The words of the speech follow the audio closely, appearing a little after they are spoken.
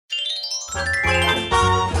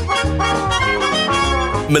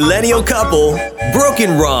Millennial couple, Brooke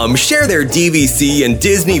and Rom share their DVC and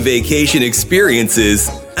Disney vacation experiences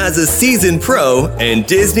as a seasoned pro and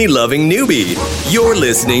Disney-loving newbie. You're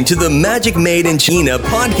listening to the Magic Made in China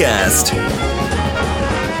podcast.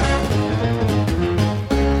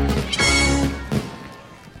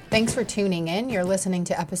 Thanks for tuning in. You're listening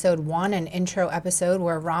to episode 1, an intro episode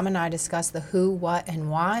where Rom and I discuss the who, what, and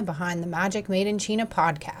why behind the Magic Made in China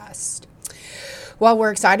podcast. Well,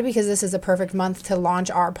 we're excited because this is a perfect month to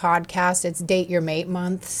launch our podcast. It's Date Your Mate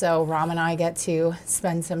month, so Rom and I get to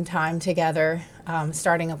spend some time together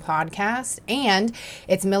starting a podcast. And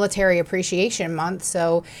it's Military Appreciation Month,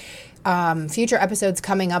 so future episodes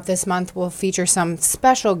coming up this month will feature some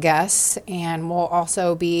special guests, and we'll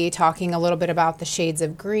also be talking a little bit about the shades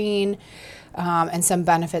of green and some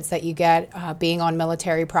benefits that you get being on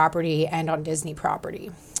military property and on Disney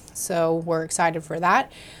property. So we're excited for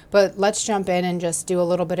that. But let's jump in and just do a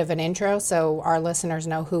little bit of an intro so our listeners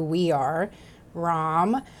know who we are.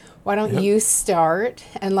 Rom, why don't you start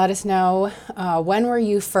and let us know when were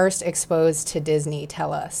you first exposed to Disney?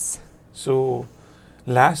 Tell us. So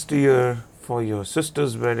last year for your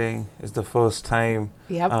sister's wedding is the first time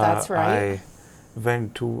that's right. I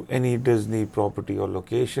went to any Disney property or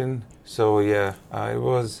location. So it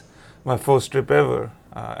was my first trip ever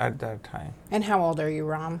at that time. And how old are you,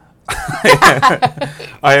 Rom?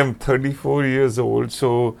 I am 34 years old,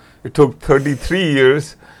 so it took 33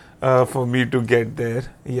 years for me to get there.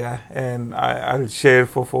 Yeah, and I'll share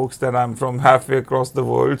for folks that I'm from halfway across the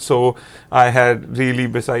world, so I had really,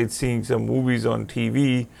 besides seeing some movies on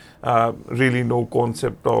TV, really no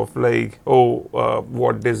concept of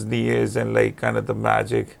what Disney is and like kind of the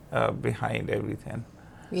magic behind everything.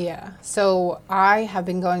 Yeah, so I have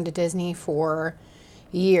been going to Disney for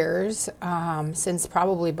years, since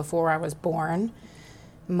probably before I was born.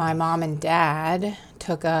 My mom and dad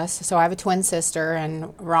took us. So I have a twin sister,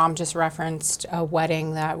 and Rom just referenced a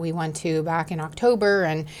wedding that we went to back in October,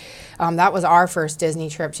 and that was our first Disney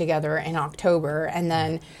trip together in October. And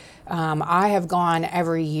then I have gone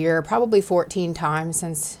every year, probably 14 times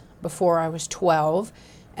since before I was 12.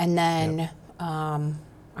 And then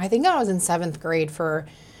I think I was in 7th grade for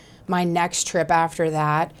my next trip after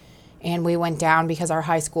that. And we went down because our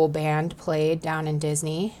high school band played down in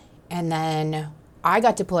Disney. And then I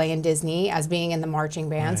got to play in Disney as being in the marching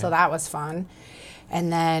band, so that was fun.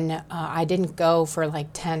 And then I didn't go for like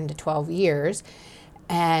 10 to 12 years.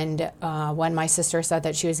 And when my sister said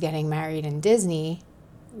that she was getting married in Disney,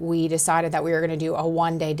 we decided that we were going to do a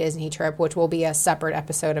one-day Disney trip, which will be a separate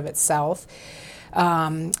episode of itself.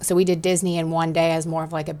 So we did Disney in one day as more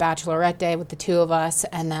of like a bachelorette day with the two of us.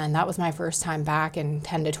 And then that was my first time back in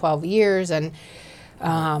 10 to 12 years. And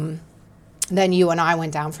then you and I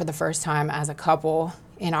went down for the first time as a couple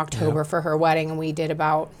in October for her wedding. And we did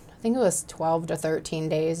about, I think it was 12 to 13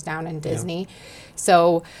 days down in Disney.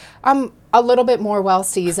 So I'm a little bit more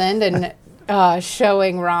well-seasoned and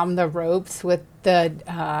showing Rom the ropes with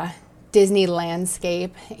the Disney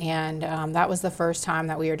landscape. And that was the first time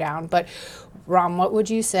that we were down. But Rom, what would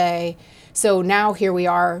you say? So now here we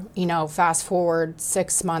are, fast forward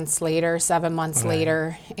 6 months later, 7 months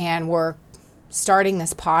later, and we're starting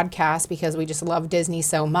this podcast because we just love Disney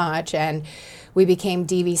so much, and we became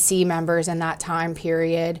DVC members in that time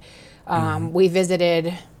period. We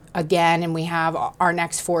visited again, and we have our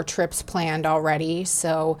next 4 trips planned already.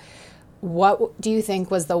 So what do you think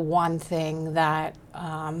was the one thing that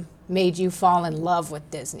made you fall in love with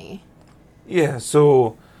Disney? Yeah,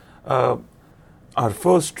 so our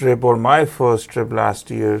first trip, or my first trip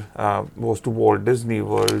last year, was to Walt Disney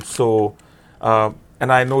World. So,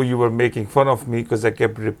 and I know you were making fun of me because I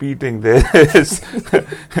kept repeating this.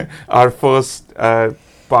 Our first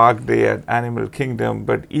park day at Animal Kingdom,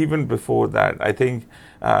 but even before that, I think,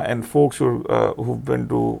 and folks who've been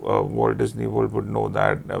to Walt Disney World would know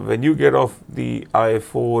that when you get off the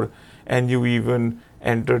I-4 and you even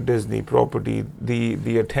enter Disney property,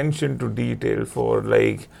 the attention to detail for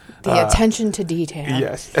attention to detail.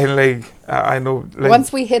 Yes, and I know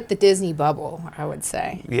once we hit the Disney bubble, I would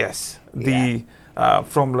say. Yes,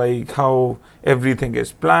 from how everything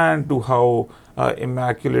is planned to how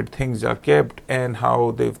immaculate things are kept, and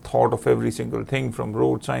how they've thought of every single thing from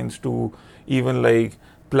road signs to even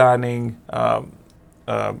planning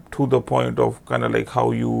to the point of kind of how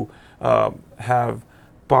you have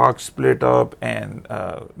parks split up, and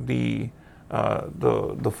the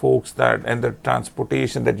folks that and the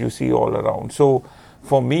transportation that you see all around. So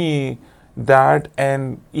for me, that,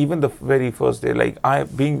 and even the very first day, I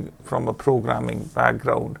being from a programming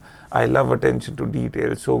background, I love attention to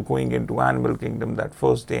detail. So going into Animal Kingdom that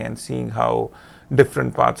first day and seeing how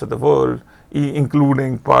different parts of the world,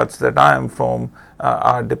 including parts that I am from,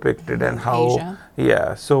 are depicted, and how Asia.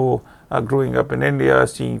 yeah. So growing up in India,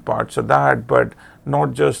 seeing parts of that, but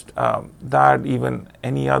not just that, even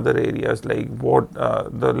any other areas, like what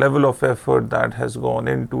the level of effort that has gone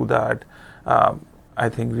into that, I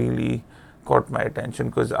think really caught my attention,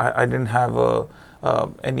 because I didn't have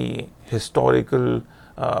any historical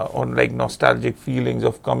or like nostalgic feelings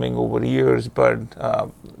of coming over years, but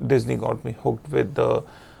Disney got me hooked with the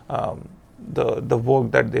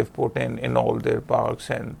work that they've put in all their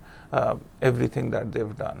parks, and everything that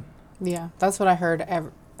they've done. Yeah, that's what I heard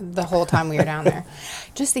the whole time we were down there.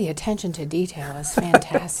 Just the attention to detail is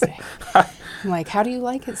fantastic. I'm like, how do you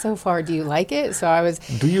like it so far? Do you like it? So I was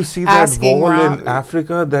Do you see that asking wall Ram- in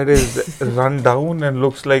Africa that is run down and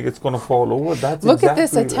looks like it's going to fall over? That's Look at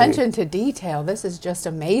this exactly attention to detail. This is just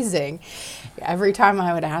amazing. Every time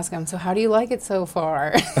I would ask him, so how do you like it so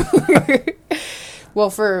far? Well,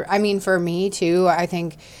 for me too, I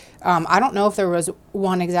think, I don't know if there was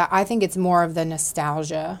one exact, I think it's more of the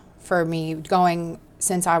nostalgia for me going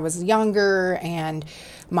since I was younger, and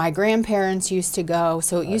my grandparents used to go.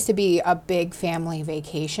 So it used to be a big family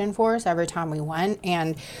vacation for us every time we went,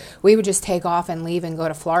 and we would just take off and leave and go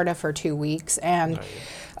to Florida for 2 weeks, and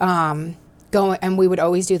go, and we would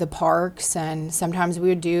always do the parks, and sometimes we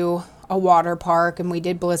would do a water park, and we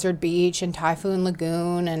did Blizzard Beach and Typhoon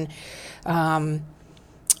Lagoon, and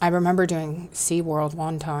I remember doing SeaWorld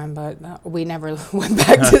one time, but we never went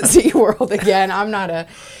back to SeaWorld again. I'm not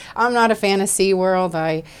a fan of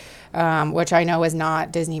SeaWorld, which I know is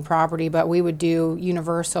not Disney property, but we would do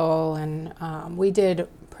Universal, and we did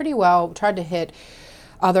pretty well, tried to hit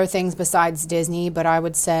other things besides Disney, but I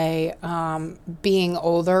would say being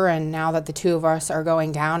older, and now that the two of us are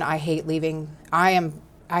going down, I hate leaving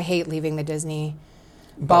the Disney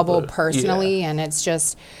bubble personally, and it's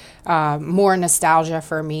just more nostalgia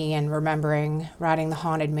for me, and remembering riding the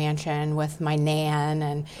Haunted Mansion with my nan,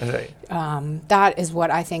 and that is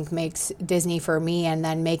what I think makes Disney for me, and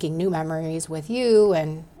then making new memories with you,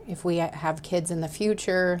 and if we have kids in the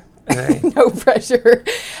future, no pressure,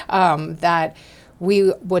 that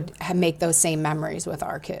we would make those same memories with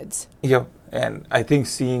our kids. Yeah, and I think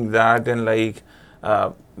seeing that, and like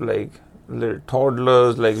little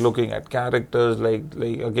toddlers, like looking at characters, like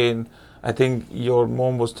again, I think your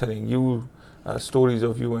mom was telling you stories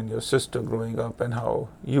of you and your sister growing up, and how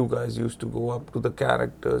you guys used to go up to the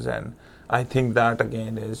characters, and I think that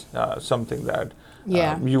again is something that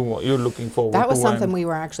you're looking forward to. That was something we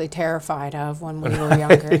were actually terrified of when we were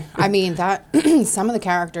younger. I mean, that some of the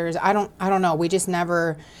characters, I don't know, we just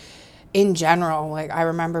never, in general, like I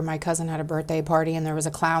remember my cousin had a birthday party and there was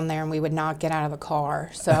a clown there, and we would not get out of the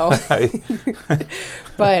car. So,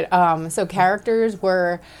 but so characters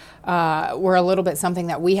were a little bit something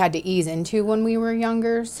that we had to ease into when we were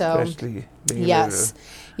younger. So especially being yes,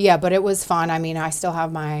 yeah, but it was fun. I mean, I still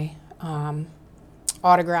have my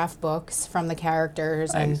autograph books from the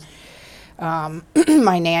characters, nice. And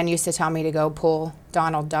my nan used to tell me to go pull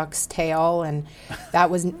Donald Duck's tail, and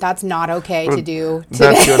that's not okay to do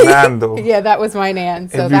today. That's your nan, though. Yeah, that was my nan.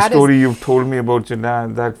 So every story you've told me about your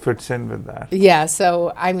nan, that fits in with that. Yeah,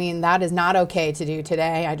 so I mean, that is not okay to do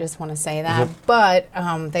today. I just want to say that. Yep.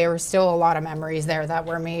 But there were still a lot of memories there that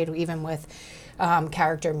were made, even with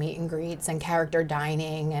character meet and greets and character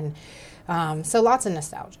dining, and so lots of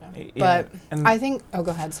nostalgia. Yeah, but I think, go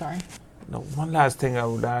ahead, sorry. No, one last thing I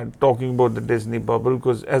would add, talking about the Disney bubble,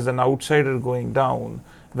 because as an outsider going down,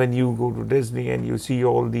 when you go to Disney and you see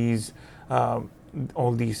all these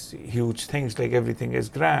huge things, like everything is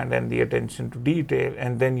grand and the attention to detail,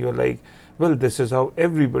 and then you're like, well, this is how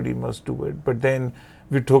everybody must do it. But then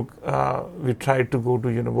we tried to go to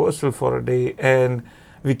Universal for a day, and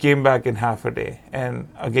we came back in half a day. And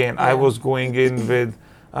again, I was going in with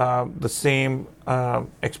the same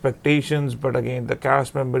expectations, but again, the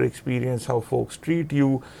cast member experience, how folks treat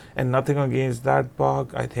you, and nothing against that park.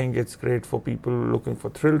 I think it's great for people looking for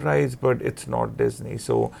thrill rides, but it's not Disney.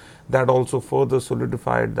 So that also further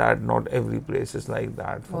solidified that not every place is like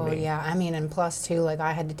that for me. Yeah, I mean, and plus too, like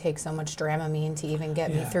I had to take so much Dramamine to even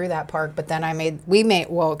get me through that park. But then I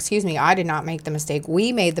did not make the mistake.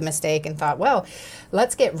 We made the mistake and thought, well,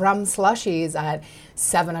 let's get rum slushies at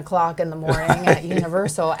 7 o'clock in the morning at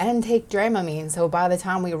Universal and take Dramamine. So by the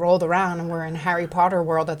time we rolled around and we're in Harry Potter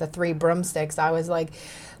world at the Three Broomsticks, I was like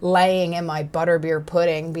laying in my butterbeer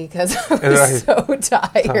pudding because I was so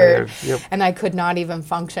tired. Yep. And I could not even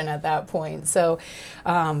function at that point. So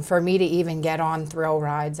for me to even get on thrill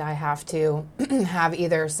rides, I have to have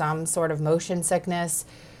either some sort of motion sickness,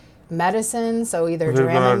 medicine, so either We're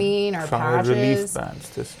gonna Dramamine or try relief patches. bands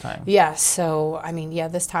this time. Yes, so I mean,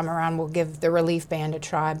 this time around we'll give the relief band a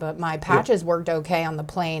try, but my patches worked okay on the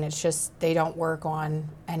plane. It's just they don't work on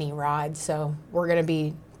any rides, so we're going to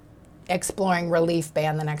be exploring relief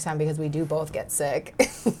band the next time because we do both get sick.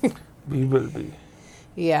 We will be.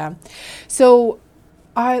 Yeah. So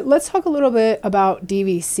let's talk a little bit about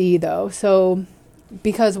DVC though. So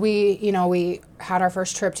because we had our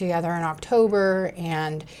first trip together in October,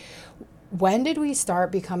 and when did we start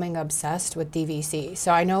becoming obsessed with DVC?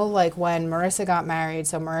 So I know like when Marissa got married,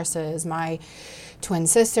 so Marissa is my twin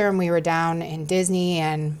sister, and we were down in Disney,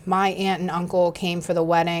 and my aunt and uncle came for the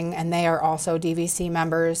wedding, and they are also DVC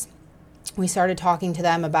members. We started talking to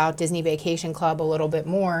them about Disney Vacation Club a little bit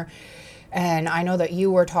more, and I know that you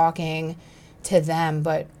were talking to them,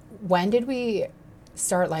 but when did we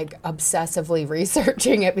start like obsessively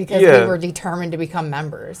researching it because we were determined to become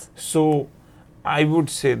members? So I would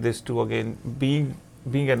say this too again, being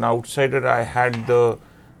an outsider, I had the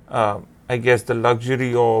I guess the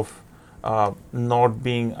luxury of not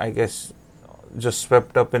being, I guess, just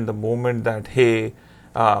swept up in the moment that hey,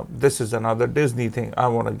 this is another Disney thing, I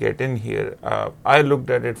want to get in here. I looked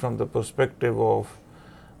at it from the perspective of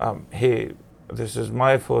hey, this is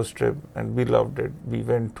my first trip and we loved it. We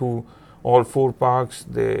went to all 4 parks.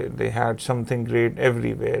 They had something great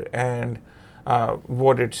everywhere, and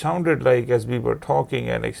what it sounded like as we were talking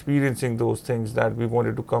and experiencing those things, that we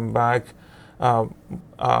wanted to come back a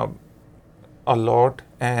lot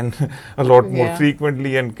and a lot more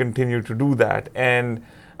frequently and continue to do that. And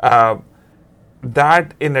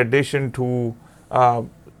that in addition to,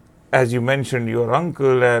 as you mentioned, your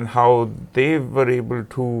uncle and how they were able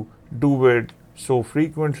to do it so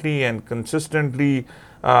frequently and consistently,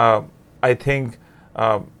 I think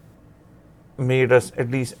made us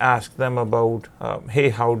at least ask them about, hey,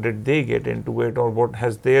 how did they get into it, or what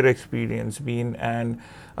has their experience been? And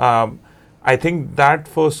I think that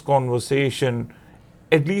first conversation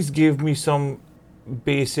at least gave me some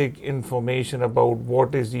basic information about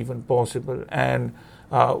what is even possible, and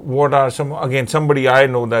what are somebody I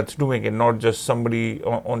know that's doing it, not just somebody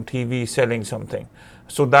on TV selling something.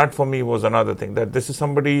 So that for me was another thing, that this is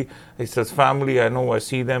somebody, it's his family, I know, I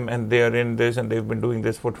see them, and they are in this, and they've been doing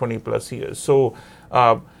this for 20 plus years. So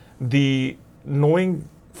the knowing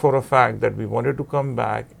for a fact that we wanted to come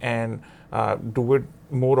back and do it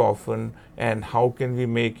more often, and how can we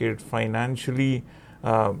make it financially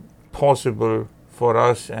possible for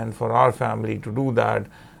us and for our family to do that,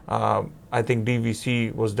 I think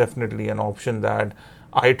DVC was definitely an option that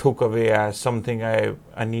I took away as something I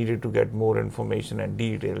needed to get more information and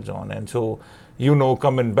details on. And so,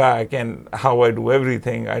 coming back and how I do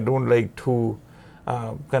everything, I don't like to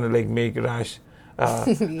kind of like make rash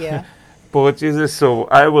purchases. So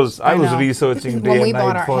I was researching day and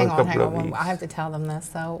night for a couple of weeks. I have to tell them this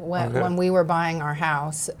though. When we were buying our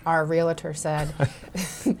house, our realtor said,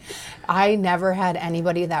 I never had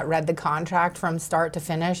anybody that read the contract from start to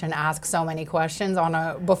finish and asked so many questions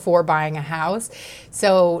before buying a house.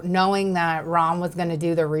 So knowing that Ram was going to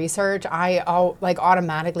do the research, I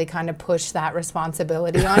automatically kind of pushed that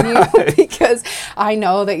responsibility on you because I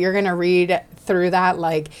know that you're going to read through that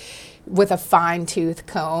with a fine-tooth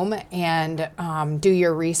comb and do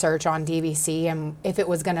your research on DVC and if it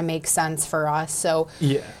was going to make sense for us. So,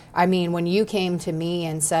 I mean, when you came to me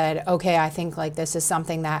and said, okay, I think this is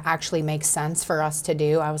something that actually makes sense for us to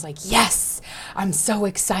do, I was like, yes, I'm so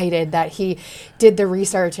excited that he did the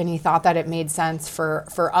research and he thought that it made sense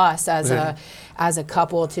for us as a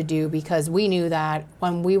couple to do, because we knew that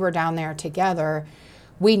when we were down there together,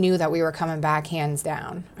 we knew that we were coming back hands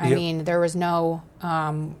down. I mean, there was no,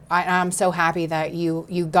 I'm so happy that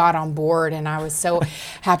you got on board, and I was so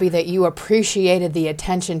happy that you appreciated the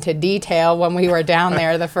attention to detail when we were down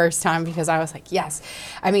there the first time, because I was like, yes.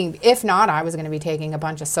 I mean, if not, I was going to be taking a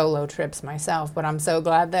bunch of solo trips myself, but I'm so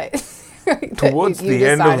glad that, towards the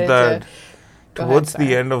end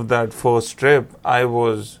of that first trip, I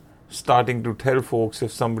was starting to tell folks,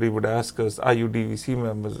 if somebody would ask us, are you DVC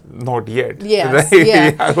members? Not yet. Yes, right?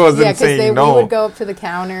 Yeah. I wasn't saying no. We would go up to the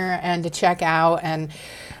counter and to check out, and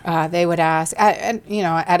they would ask,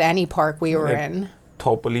 at any park we were in.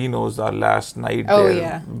 Topolino's, our last night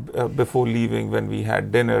before leaving when we had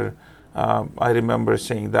dinner, I remember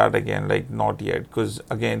saying that again, not yet, because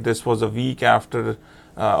again, this was a week after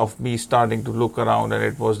of me starting to look around, and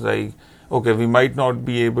it was okay, we might not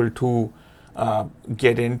be able to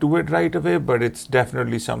get into it right away, but it's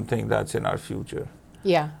definitely something that's in our future.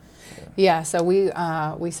 Yeah. Yeah, so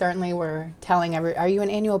we certainly were telling are you an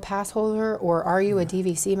annual pass holder or are you a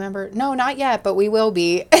DVC member? No, not yet, but we will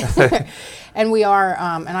be. And we are,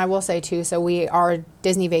 and I will say too, so we are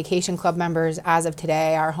Disney Vacation Club members as of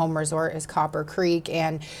today. Our home resort is Copper Creek,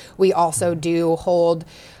 and we also do hold,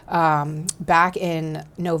 back in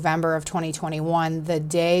November of 2021, the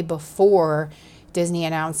day before Disney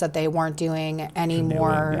announced that they weren't doing any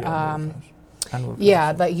more,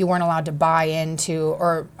 that you weren't allowed to buy into,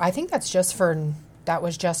 or I think that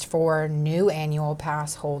was just for new annual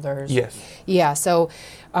pass holders. Yes. Yeah, so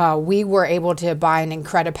we were able to buy an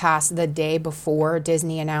IncrediPass the day before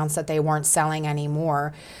Disney announced that they weren't selling any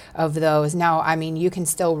more of those. Now, I mean, you can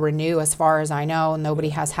still renew as far as I know. Nobody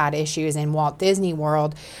has had issues in Walt Disney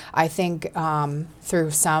World. I think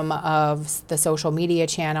through some of the social media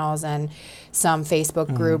channels and some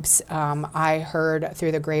Facebook groups, I heard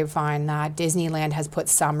through the grapevine that Disneyland has put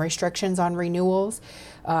some restrictions on renewals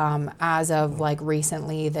as of like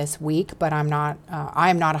recently this week, but I am not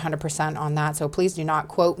 100% on that, so please do not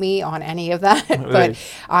quote me on any of that. But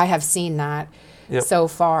I have seen that so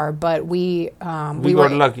far. But we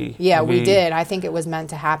got lucky. Yeah, we did. I think it was meant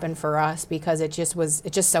to happen for us because it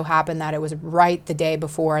just so happened that it was right the day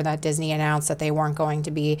before that Disney announced that they weren't going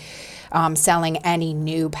to be selling any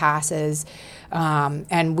new passes.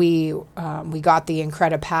 And we got the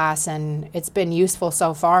IncrediPass, and it's been useful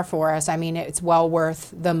so far for us. I mean, it's well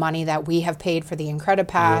worth the money that we have paid for the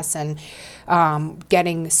IncrediPass, and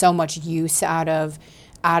getting so much use out of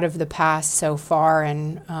the pass so far.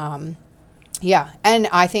 And and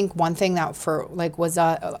I think one thing that was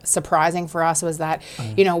surprising for us was that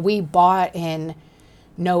we bought in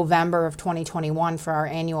November of 2021 for our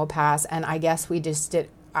annual pass, and I guess we just did.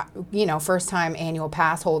 First time annual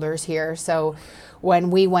pass holders here. So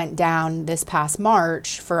when we went down this past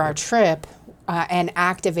March for our trip and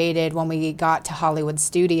activated when we got to Hollywood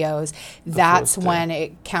Studios, that's when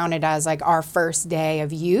it counted as like our first day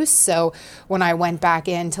of use. So when I went back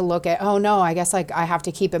in to look at, I guess like I have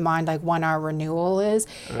to keep in mind like when our renewal is,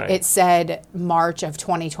 it said March of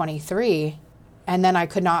 2023. And then I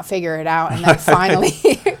could not figure it out. And then finally,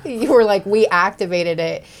 you were like, we activated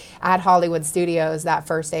it at Hollywood Studios that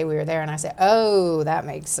first day we were there. And I said, oh, that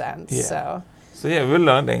makes sense. Yeah. So yeah, we're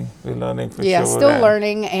learning. We're learning for sure. Yeah, still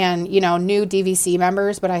learning, and, new DVC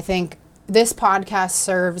members. But I think this podcast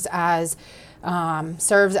serves as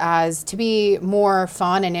to be more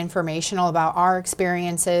fun and informational about our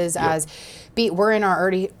experiences we're in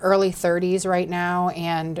our early 30s right now,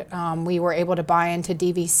 and we were able to buy into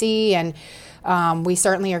DVC, and we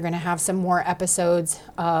certainly are going to have some more episodes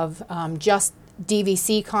of just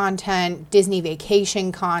DVC content, Disney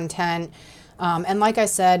vacation content. And like I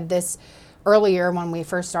said earlier when we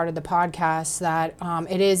first started the podcast, that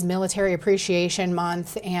it is Military Appreciation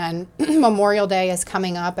Month, and Memorial Day is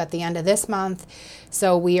coming up at the end of this month.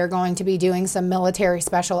 So we are going to be doing some military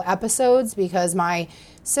special episodes because my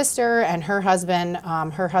sister and her husband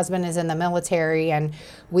is in the military, and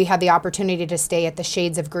we had the opportunity to stay at the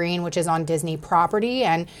Shades of Green, which is on Disney property.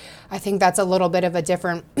 And I think that's a little bit of a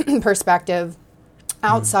different perspective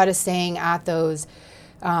outside of staying at those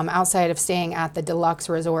outside of staying at the deluxe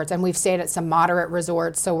resorts. And we've stayed at some moderate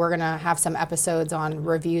resorts, so we're going to have some episodes on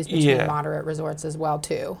reviews between moderate resorts as well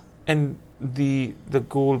too. And the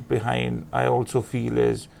goal behind, I also feel,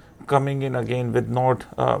 is coming in again with not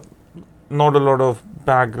a lot of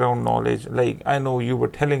background knowledge. Like, I know you were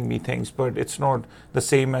telling me things, but it's not the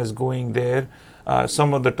same as going there.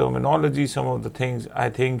 Some of the terminology, some of the things,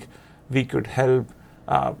 I think we could help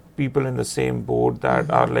people in the same boat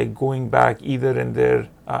that are like going back either in their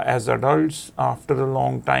as adults after a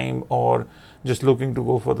long time, or just looking to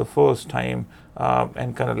go for the first time,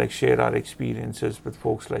 and kind of like share our experiences with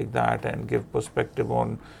folks like that and give perspective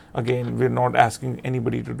on, again, we're not asking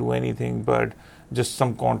anybody to do anything, but just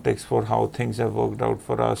some context for how things have worked out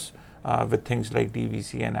for us with things like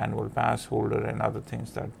DVC and annual pass holder and other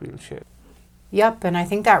things that we'll share. Yep, and I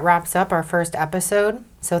think that wraps up our first episode.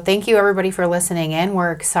 So thank you everybody for listening in.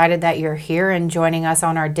 We're excited that you're here and joining us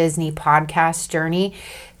on our Disney podcast journey.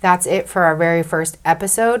 That's it for our very first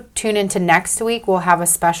episode. Tune into next week. We'll have a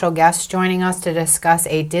special guest joining us to discuss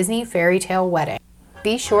a Disney fairy tale wedding.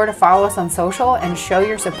 Be sure to follow us on social and show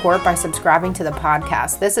your support by subscribing to the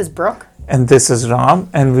podcast. This is Brooke. And this is Ram,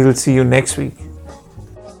 and we'll see you next week.